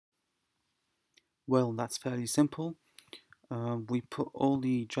Well, that's fairly simple. We put all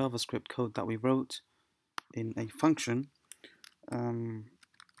the JavaScript code that we wrote in a function. Um,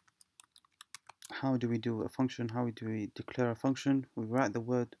 how do we do a function? How do we declare a function? We write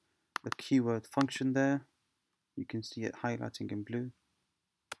the keyword function there. You can see it highlighting in blue.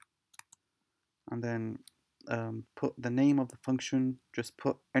 And then put the name of the function. Just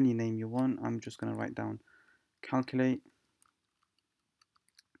put any name you want. I'm just going to write down calculate.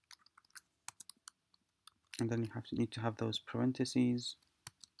 And then you need to have those parentheses,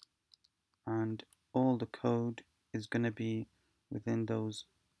 and all the code is going to be within those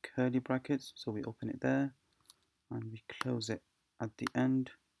curly brackets. So we open it there and we close it at the end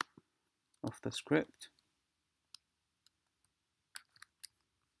of the script.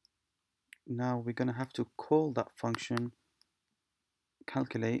 Now we're going to have to call that function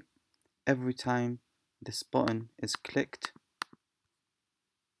calculate every time this button is clicked.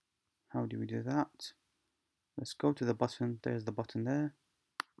 How do we do that? Let's go to the button. There's the button there,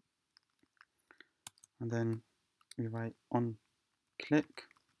 and then we write on click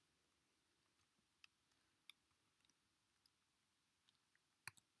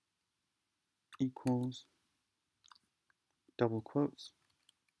equals double quotes,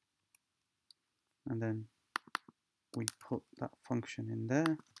 and then we put that function in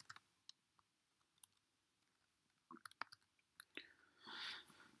there.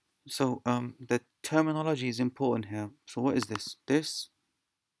 So the terminology is important here. So what is this? This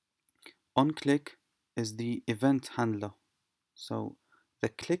on click is the event handler. So the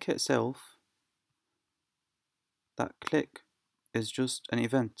click itself, that click is just an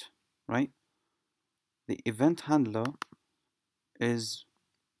event, right? The event handler is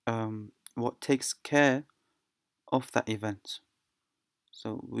what takes care of that event.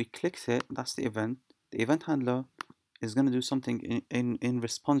 So we clicked it, that's the event. The event handler is going to do something in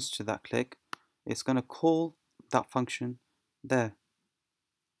response to that click. It's going to call that function there.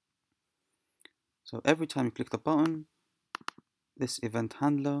 So every time you click the button, this event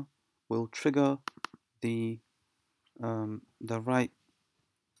handler will trigger the right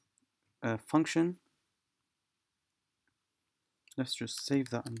function. Let's just save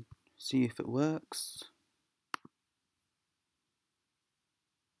that and see if it works.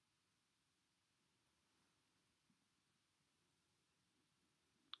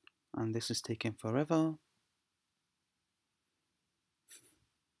 And this is taking forever.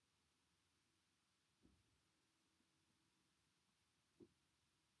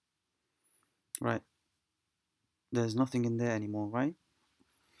 Right, there's nothing in there anymore, right?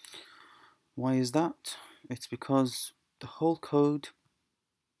 Why is that? It's because the whole code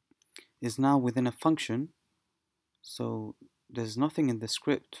is now within a function, so there's nothing in the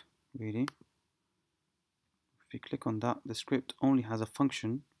script really. If you click on that, the script only has a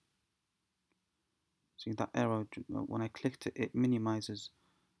function. See that arrow, when I clicked it, it minimizes,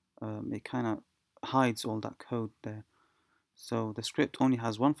 it kind of hides all that code there. So the script only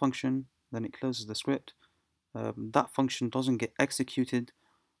has one function, then it closes the script. That function doesn't get executed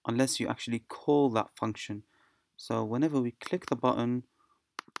unless you actually call that function. So whenever we click the button,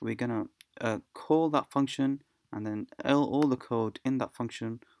 we're gonna call that function, and then all the code in that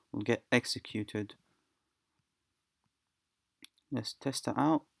function will get executed. Let's test that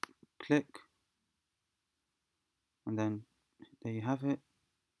out. Click, and then there you have it.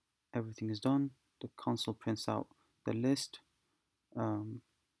 Everything is done. The console prints out the list, and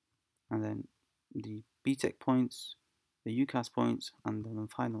then the BTEC points, the UCAS points, and then the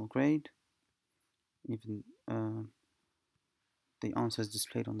final grade. Even the answer is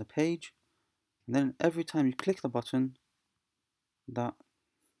displayed on the page. And then every time you click the button, that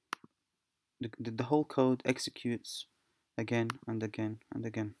the whole code executes again and again and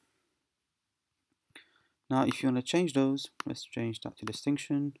again. Now if you want to change those, let's change that to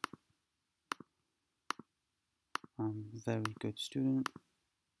distinction. I'm a very good student.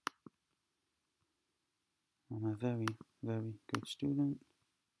 I'm a very, very good student.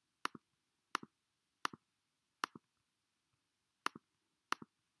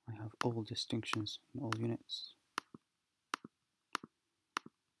 I have all distinctions in all units.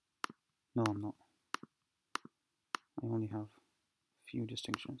 No, I'm not. I only have few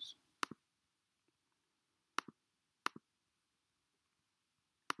distinctions.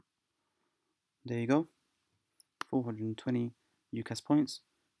 There you go. 420 UCAS points,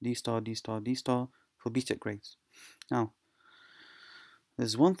 D star, D star, D star for BTEC grades. Now,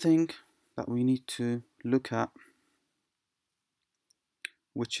 there's one thing that we need to look at,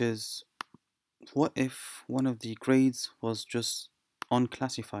 which is what if one of the grades was just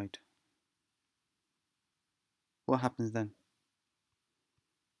unclassified? What happens then?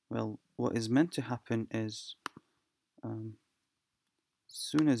 Well, what is meant to happen is as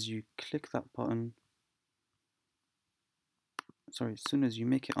soon as you click that button, sorry, as soon as you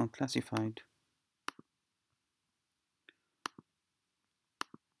make it unclassified,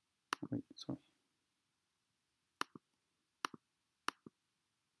 wait, sorry.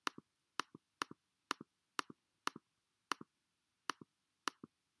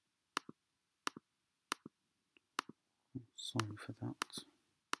 Sorry for that.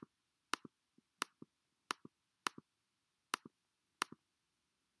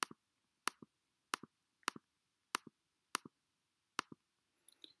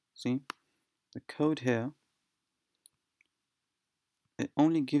 See, the code here, it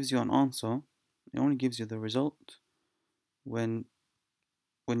only gives you an answer, it only gives you the result when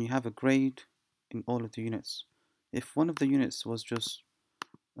you have a grade in all of the units. If one of the units was just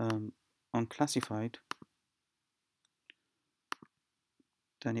unclassified,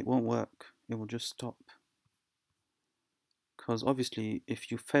 then it won't work, it will just stop. Because obviously if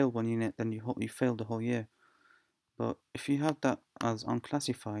you fail one unit, then you fail the whole year. But if you have that as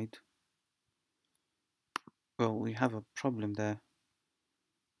unclassified, well, we have a problem there.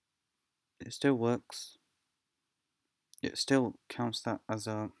 It still works. It still counts that as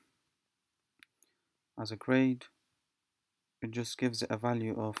a grade. It just gives it a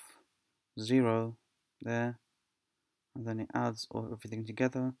value of 0 there, and then it adds everything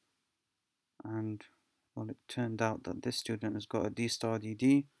together, and well, it turned out that this student has got a D star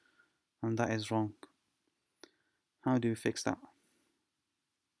DD, and that is wrong. How do we fix that?